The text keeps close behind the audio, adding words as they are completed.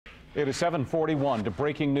It is 7:41 to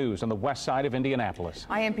breaking news on the west side of Indianapolis.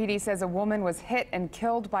 IMPD says a woman was hit and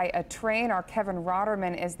killed by a train. Our Kevin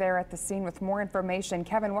Rotterman is there at the scene with more information.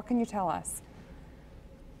 Kevin, what can you tell us?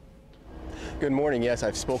 Good morning. Yes,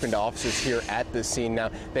 I've spoken to officers here at the scene. Now,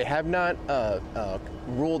 they have not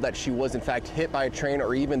ruled that she was in fact hit by a train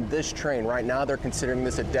or even this train. Right now, they're considering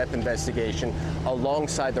this a death investigation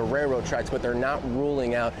alongside the railroad tracks, but they're not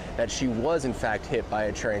ruling out that she was in fact hit by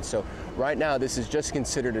a train. So right now, this is just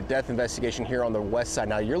considered a death investigation here on the west side.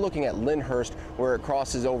 Now, you're looking at Lyndhurst, where it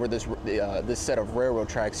crosses over this set of railroad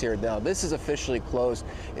tracks here. Now, this is officially closed.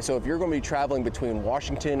 So if you're going to be traveling between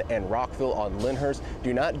Washington and Rockville on Lyndhurst,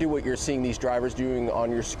 do not do what you're seeing these drivers doing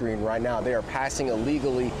on your screen right now. They are passing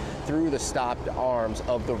illegally through the stopped arms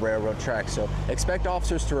of the railroad tracks. So expect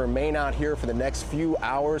officers to remain out here for the next few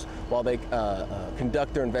hours while they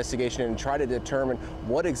conduct their investigation and try to determine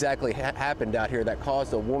what exactly happened out here that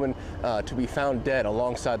caused a woman to be found dead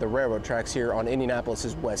alongside the railroad tracks here on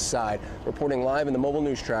Indianapolis's west side. Reporting live in the Mobile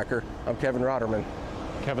News Tracker, I'm Kevin Rotterman.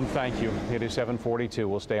 Kevin, thank you. It is 7:42.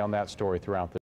 We'll stay on that story throughout the